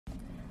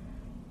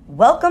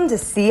Welcome to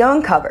CEO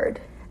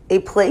Uncovered, a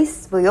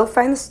place where you'll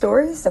find the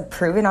stories of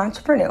proven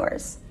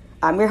entrepreneurs.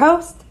 I'm your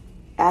host,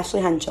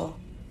 Ashley Henschel.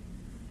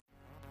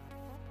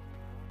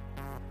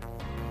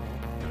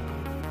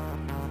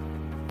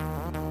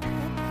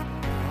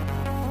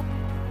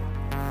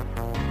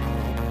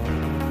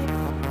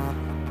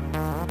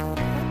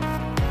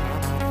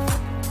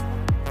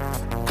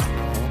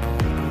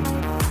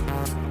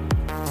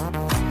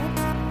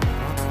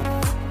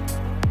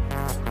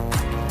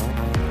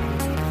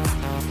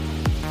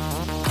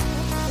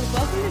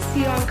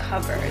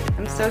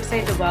 I'm so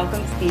excited to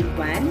welcome Steve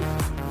Gwen,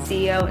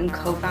 CEO and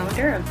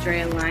co-founder of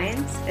Dre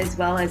Alliance, as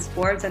well as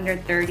Forbes Under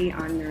 30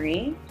 on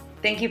Marie.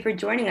 Thank you for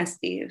joining us,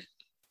 Steve.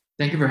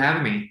 Thank you for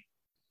having me.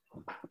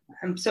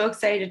 I'm so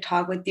excited to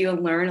talk with you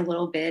and learn a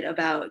little bit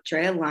about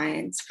Dre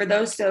Alliance. For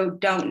those who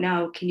don't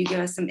know, can you give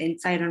us some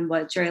insight on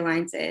what Dre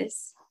Alliance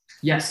is?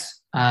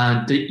 Yes.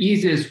 The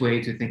easiest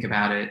way to think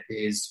about it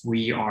is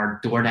we are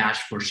DoorDash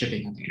for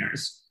shipping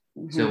containers.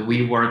 Mm-hmm. So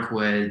we work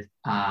with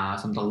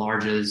some of the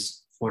largest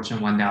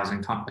Fortune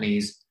 1000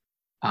 companies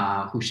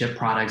who ship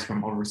products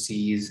from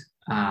overseas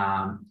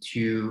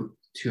to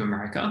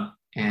America,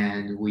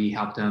 and we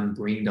help them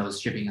bring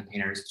those shipping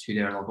containers to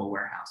their local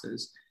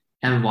warehouses,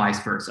 and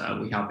vice versa.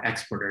 We help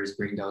exporters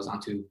bring those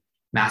onto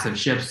massive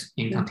ships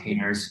in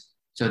containers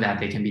so that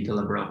they can be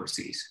delivered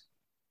overseas.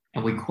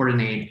 And we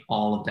coordinate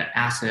all of the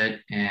asset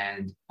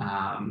and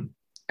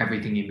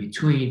everything in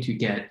between to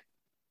get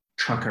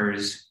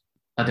truckers,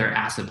 other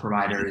asset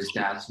providers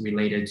that's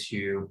related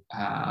to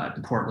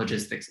the port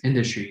logistics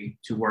industry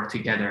to work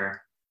together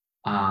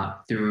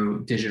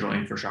through digital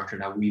infrastructure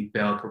that we've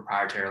built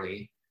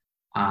proprietarily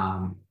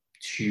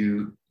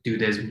to do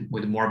this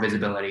with more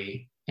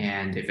visibility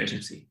and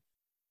efficiency.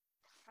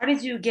 How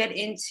did you get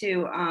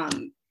into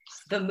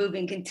the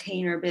moving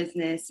container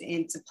business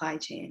and supply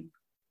chain?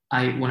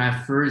 I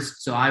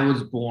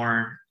was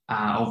born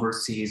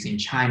overseas in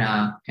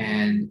China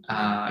and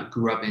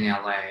grew up in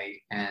LA,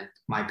 and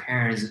my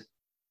parents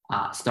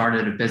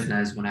started a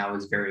business when I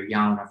was very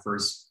young, when I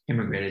first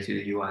immigrated to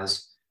the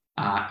US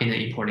in the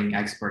importing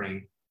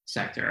exporting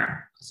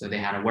sector. So they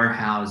had a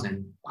warehouse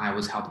and I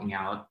was helping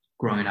out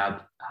growing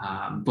up,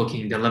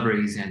 booking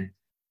deliveries and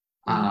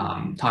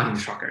talking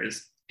to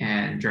truckers.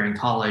 And during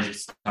college, I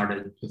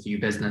started a few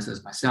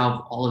businesses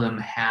myself. All of them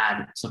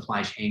had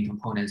supply chain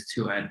components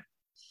to it.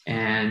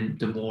 And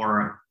the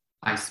more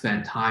I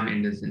spent time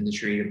in this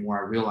industry, the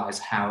more I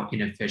realized how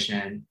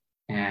inefficient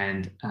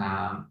and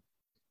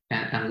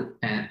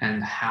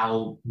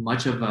how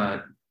much of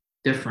a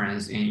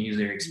difference in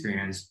user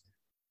experience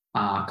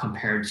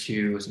compared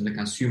to some of the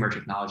consumer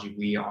technology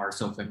we are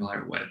so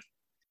familiar with.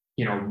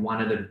 You know,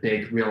 one of the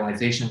big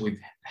realizations we've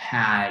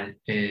had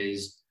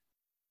is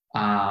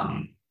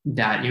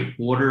that in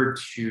order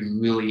to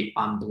really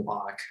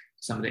unblock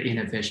some of the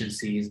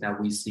inefficiencies that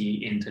we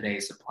see in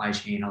today's supply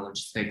chain and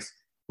logistics,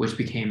 which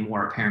became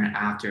more apparent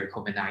after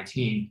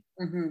COVID-19,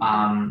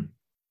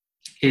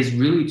 is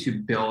really to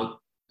build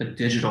a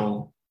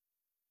digital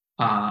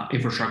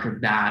infrastructure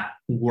that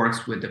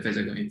works with the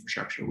physical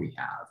infrastructure we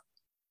have.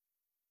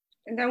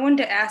 And I wanted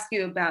to ask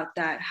you about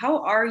that.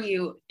 How are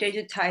you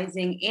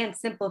digitizing and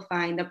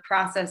simplifying the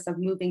process of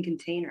moving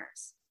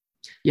containers?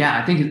 Yeah,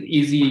 I think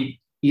it's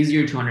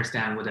easier to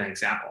understand with an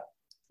example.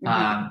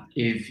 Mm-hmm.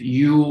 If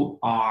you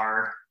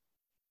are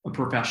a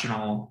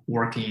professional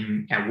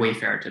working at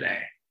Wayfair today,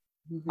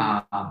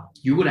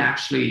 you would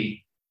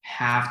actually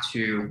have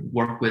to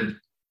work with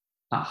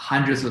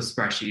hundreds of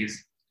spreadsheets,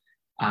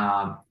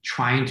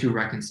 trying to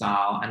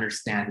reconcile,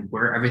 understand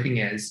where everything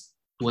is,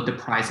 what the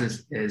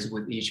prices is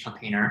with each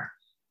container,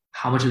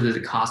 how much does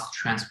it cost to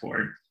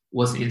transport,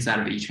 what's inside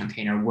of each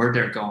container, where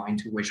they're going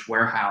to, which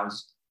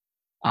warehouse,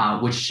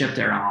 which ship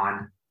they're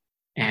on.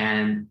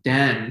 And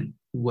then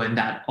when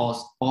that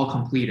all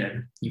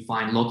completed, you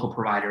find local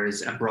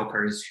providers and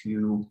brokers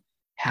who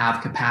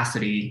have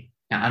capacity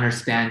and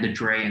understand the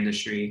dray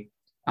industry,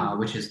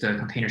 which is the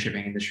container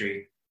shipping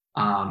industry,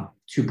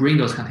 to bring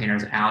those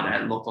containers out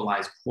at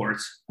localized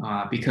ports,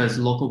 because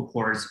local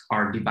ports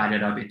are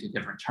divided up into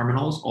different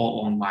terminals,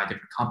 all owned by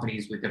different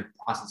companies with different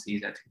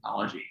processes and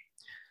technology.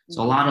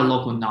 So a lot of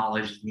local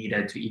knowledge is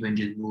needed to even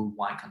just move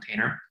one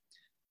container,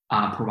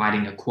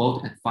 providing a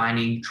quote and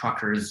finding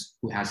truckers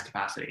who has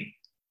capacity.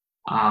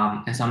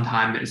 And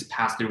sometimes it's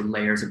passed through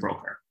layers of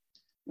broker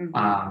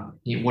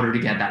in order to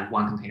get that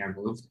one container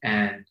moved.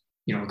 And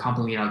a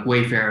company like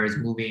Wayfair is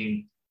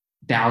moving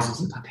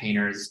thousands of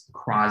containers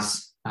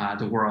across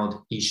the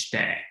world each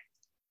day.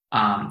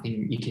 And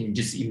you can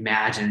just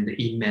imagine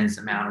the immense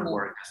amount of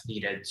work that's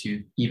needed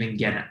to even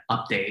get an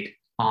update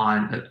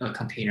on a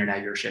container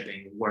that you're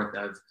shipping worth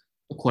of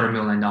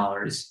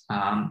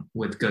 $250,000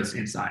 with goods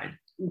inside.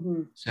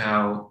 Mm-hmm.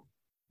 So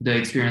the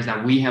experience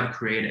that we have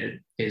created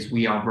is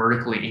we are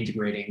vertically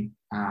integrating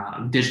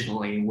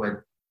digitally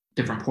with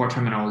different port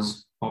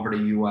terminals over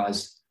the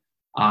US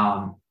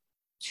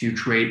to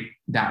create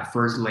that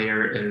first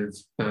layer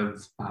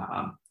of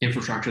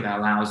infrastructure that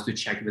allows to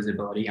check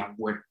visibility on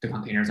where the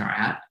containers are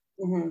at.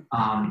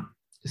 Mm-hmm.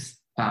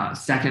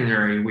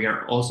 secondary, we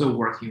are also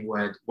working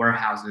with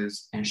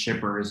warehouses and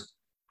shippers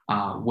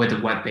with a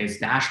web-based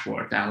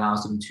dashboard that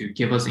allows them to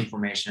give us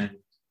information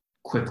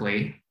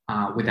quickly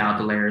without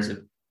the layers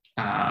of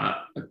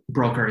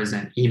brokers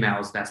and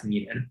emails that's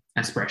needed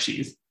and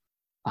spreadsheets.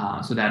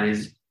 So that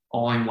is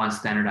all in one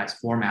standardized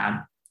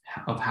format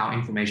of how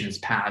information is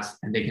passed,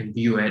 and they can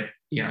view it,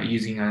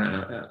 using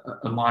a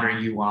modern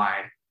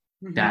UI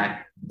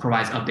that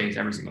provides updates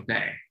every single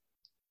day.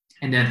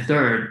 And then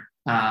third,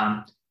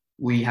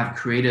 we have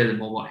created a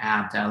mobile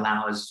app that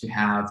allows us to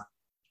have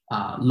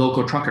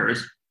local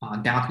truckers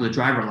down to the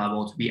driver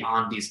level to be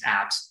on these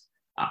apps,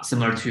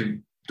 similar to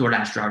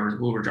DoorDash drivers,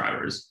 Uber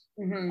drivers.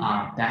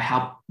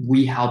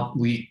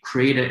 We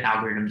created an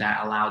algorithm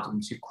that allowed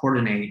them to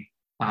coordinate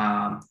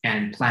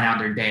and plan out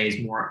their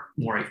days more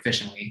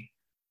efficiently,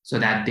 so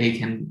that they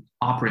can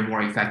operate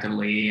more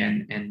effectively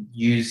and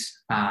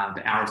use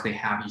the hours they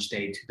have each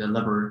day to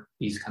deliver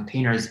these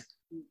containers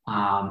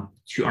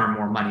to earn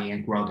more money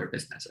and grow their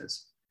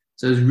businesses.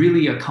 So it's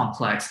really a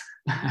complex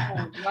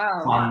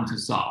problem to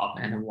solve,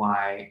 and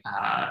why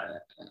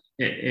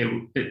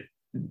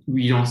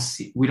we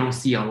don't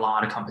see a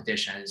lot of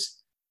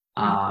competitions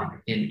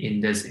in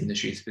this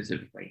industry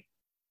specifically.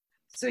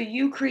 So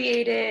you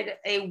created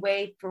a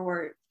way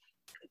for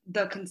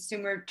the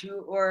consumer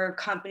or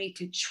company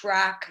to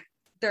track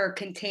their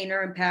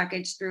container and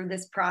package through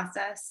this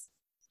process?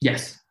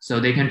 Yes. So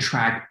they can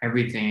track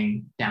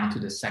everything down to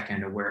the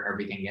second of where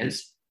everything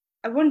is.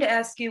 I wanted to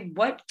ask you,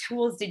 what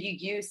tools did you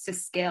use to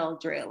scale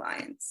Dre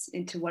Alliance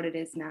into what it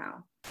is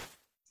now?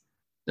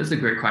 That's a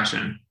great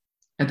question.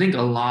 I think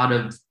a lot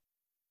of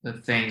the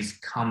things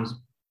comes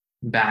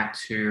back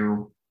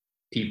to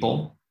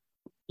people.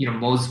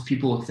 Most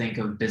people think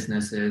of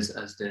businesses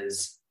as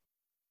this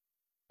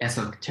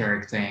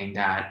esoteric thing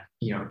that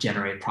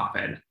generate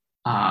profit,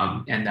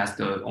 and that's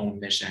the only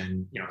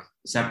mission.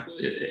 It's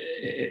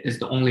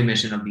the only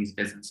mission of these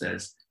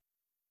businesses.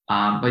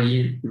 But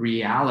in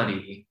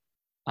reality,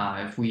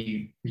 if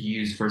we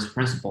use first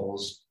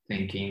principles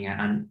thinking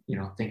and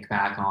think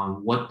back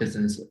on what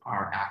businesses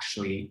are,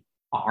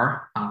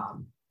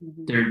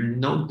 they're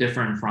no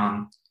different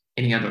from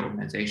any other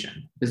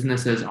organization.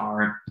 Businesses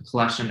are a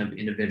collection of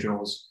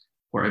individuals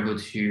who are able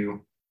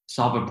to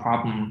solve a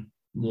problem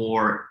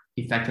more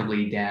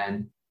effectively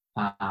than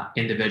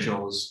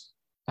individuals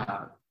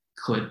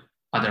could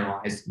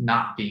otherwise,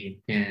 not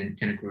being in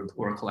a group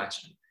or a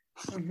collection.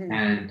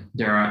 And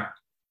the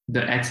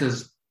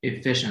excess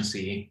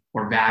efficiency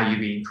or value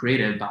being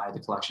created by the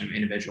collection of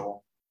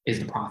individual is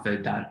the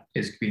profit that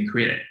is being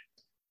created.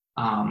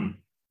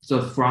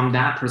 So from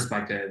that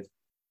perspective,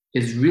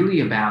 it's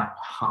really about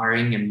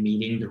hiring and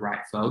meeting the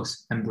right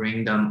folks and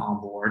bringing them on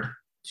board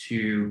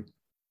to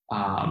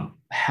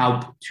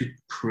help to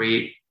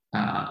create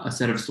a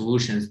set of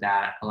solutions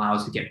that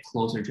allows us to get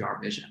closer to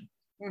our vision.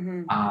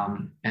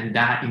 And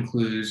that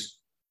includes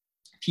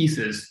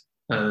pieces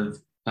of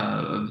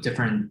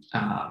different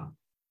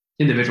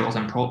individuals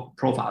and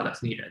profile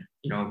that's needed,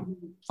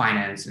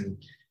 finance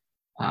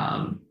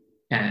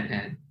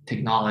and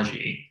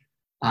technology,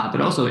 but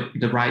also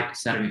the right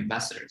set of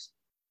investors,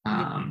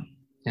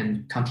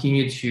 and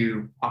continue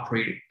to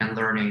operate and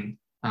learning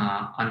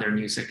under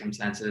new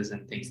circumstances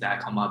and things that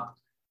come up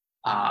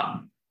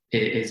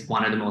is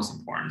one of the most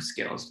important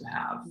skills to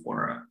have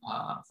for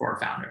a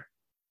founder.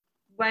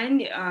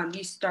 When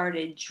you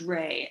started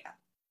Dre,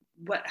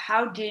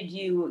 how did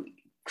you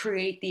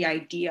create the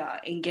idea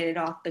and get it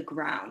off the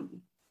ground?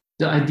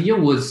 The idea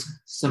was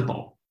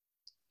simple.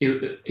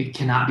 It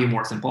cannot be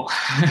more simple.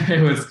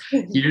 It was,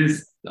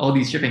 here's all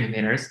these shipping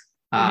containers,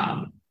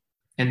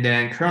 and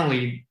then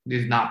currently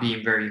is not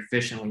being very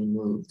efficiently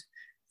moved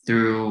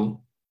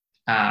through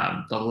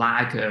the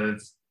lack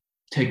of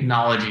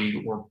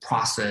technology or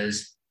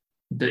process.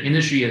 The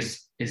industry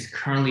is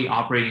currently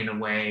operating in a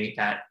way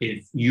that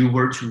if you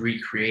were to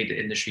recreate the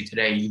industry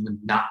today, you would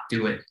not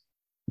do it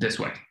this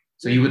way.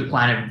 So you would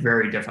plan it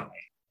very differently.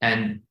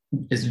 And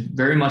it's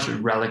very much a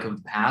relic of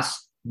the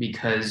past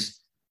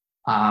because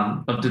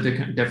of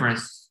the different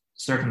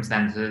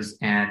circumstances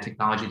and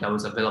technology that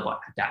was available at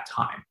that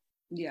time.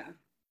 Yeah.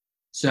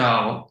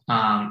 So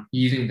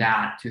using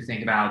that to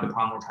think about the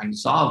problem we're trying to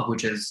solve,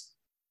 which is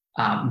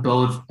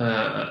both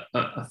a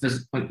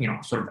physical,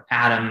 sort of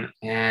atom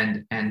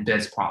and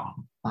bits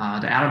problem.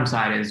 The atom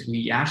side is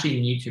we actually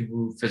need to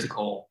move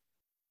physical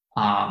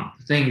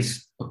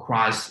things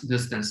across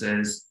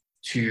distances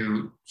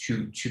to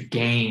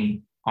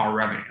gain our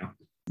revenue.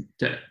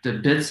 The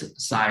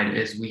bits side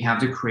is we have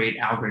to create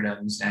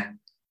algorithms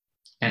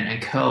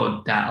and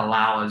code that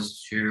allow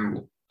us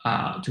to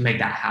make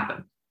that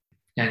happen.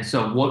 And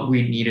so what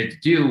we needed to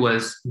do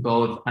was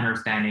both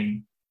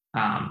understanding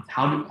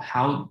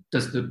how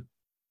does the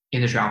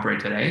industry operate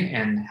today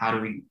and how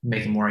do we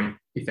make it more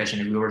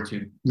efficient if we were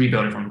to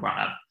rebuild it from the ground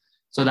up.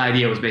 So the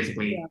idea was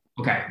basically,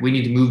 okay, we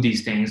need to move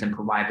these things and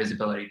provide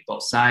visibility to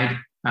both sides,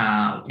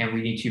 and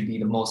we need to be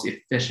the most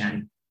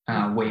efficient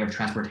way of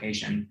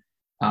transportation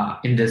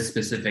in this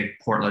specific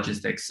port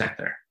logistics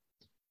sector.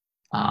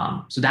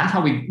 So that's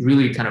how we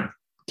really kind of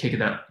kick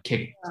the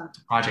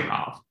project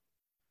off.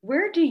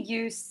 Where do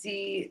you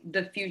see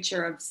the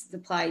future of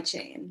supply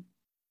chain?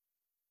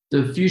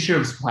 The future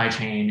of supply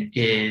chain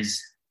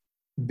is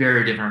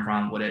very different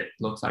from what it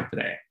looks like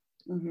today.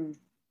 Mm-hmm.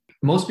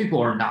 Most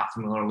people are not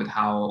familiar with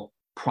how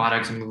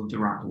products are moved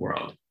around the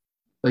world.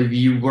 But if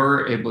you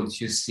were able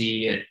to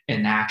see it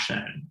in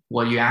action,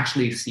 what you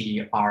actually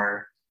see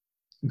are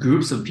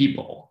groups of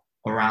people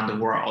around the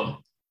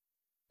world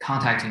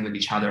contacting with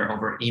each other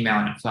over email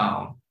and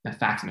phone and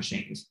fax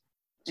machines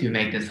to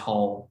make this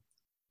whole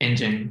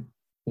engine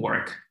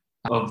work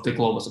of the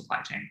global supply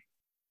chain.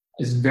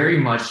 It's very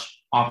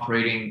much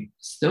operating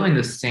still in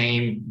the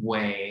same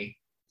way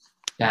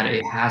that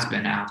it has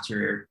been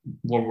after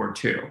World War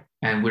II.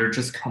 And we're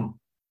just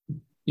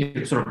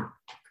sort of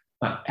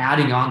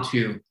adding on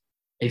to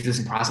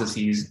existing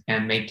processes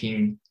and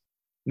making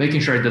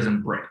sure it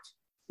doesn't break.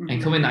 Mm-hmm.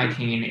 And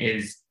COVID-19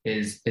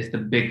 is the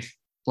big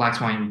black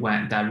swan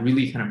event that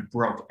really kind of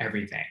broke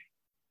everything.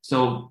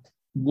 So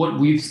what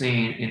we've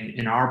seen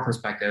in our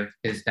perspective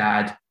is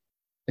that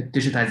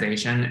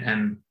digitization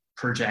and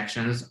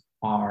projections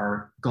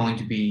are going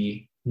to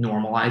be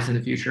normalized in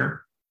the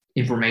future.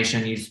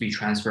 Information needs to be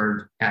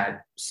transferred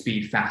at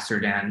speed faster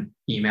than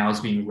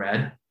emails being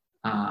read.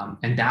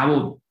 And that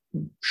will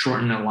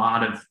shorten a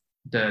lot of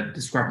the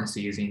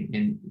discrepancies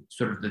in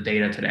sort of the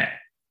data today.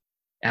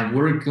 And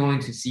we're going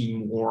to see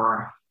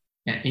more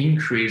an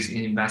increase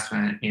in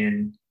investment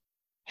in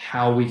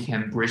how we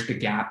can bridge the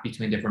gap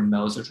between different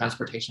modes of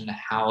transportation and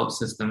how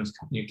systems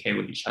communicate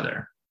with each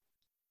other.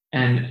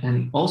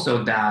 And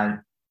also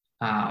that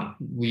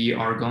we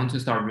are going to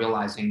start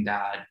realizing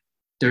that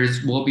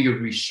will be a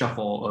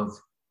reshuffle of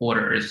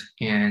orders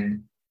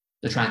in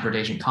the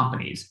transportation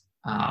companies.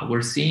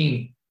 We're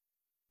seeing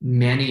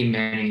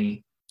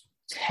many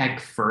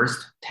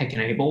tech-first,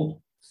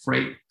 tech-enabled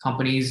freight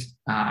companies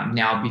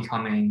now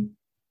becoming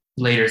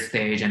later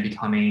stage and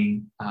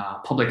becoming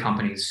public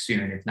companies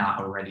soon, if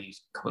not already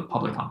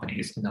public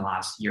companies in the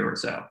last year or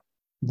so.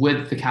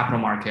 With the capital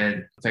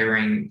market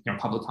favoring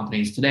public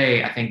companies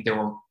today, I think they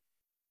will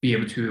be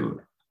able to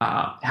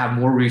have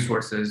more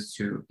resources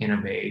to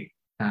innovate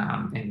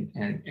and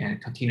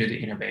continue to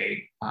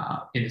innovate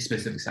in the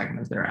specific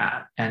segments they're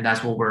at. And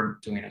that's what we're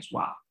doing as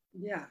well.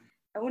 Yeah.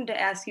 I wanted to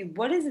ask you,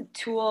 what is a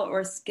tool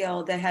or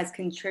skill that has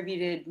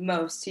contributed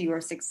most to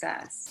your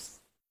success?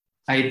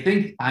 I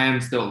think I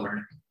am still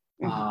learning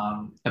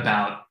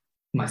about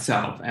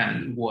myself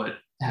and what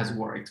has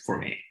worked for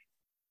me,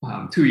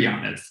 to be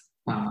honest.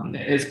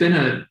 It's been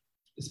a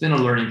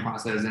learning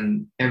process,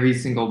 and every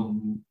single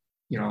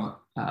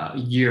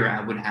year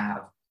I would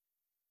have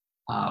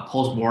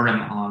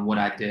post-mortem on what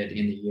I did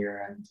in the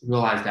year and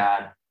realize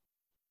that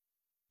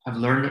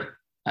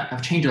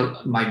I've changed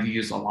my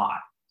views a lot.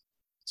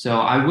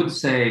 So I would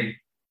say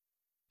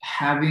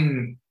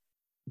having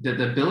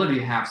the ability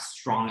to have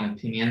strong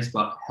opinions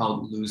but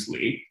held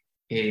loosely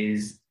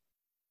is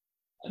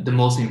the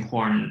most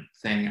important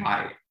thing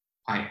I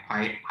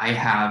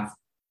have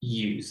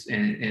used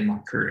in my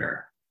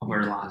career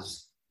over the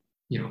last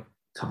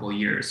couple of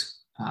years,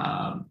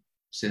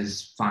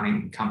 since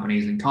finding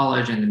companies in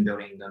college and then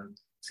building them,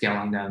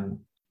 scaling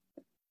them.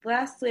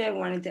 Lastly, I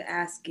wanted to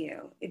ask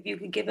you if you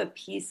could give a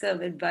piece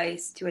of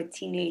advice to a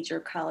teenage or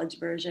college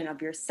version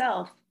of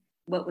yourself,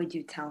 what would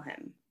you tell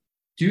him?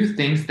 Do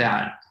things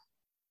that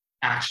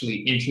actually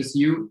interest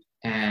you.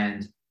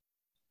 And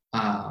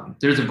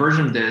there's a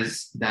version of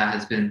this that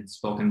has been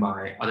spoken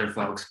by other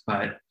folks,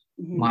 but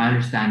my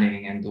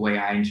understanding and the way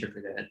I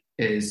interpret it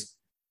is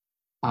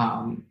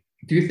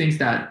do things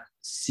that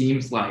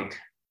seems like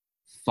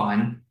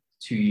fun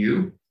to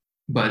you,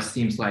 but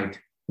seems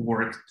like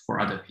work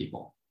for other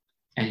people.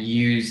 And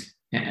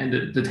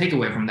the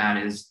takeaway from that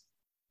is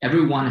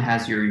everyone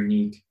has your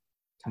unique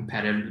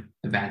competitive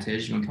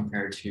advantage when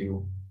compared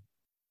to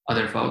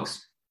other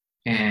folks,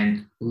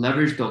 and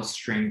leverage those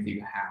strengths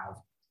you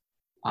have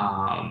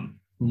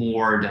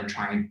more than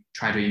try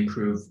to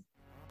improve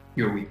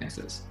your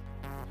weaknesses.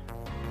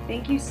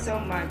 Thank you so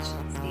much,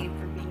 Steve,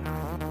 for being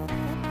on.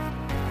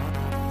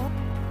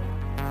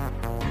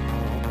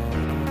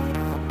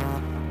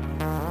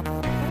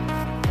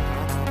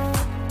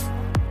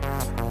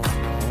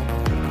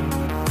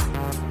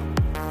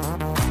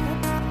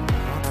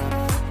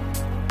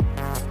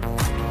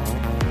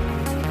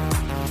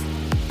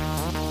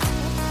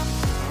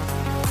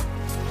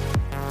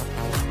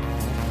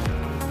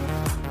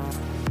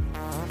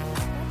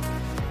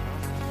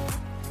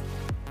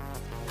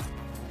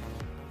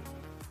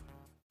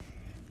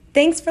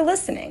 Thanks for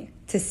listening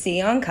to See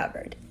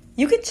Uncovered.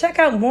 You can check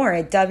out more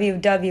at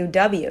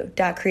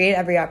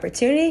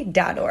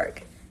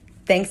www.createeveryopportunity.org.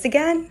 Thanks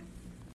again,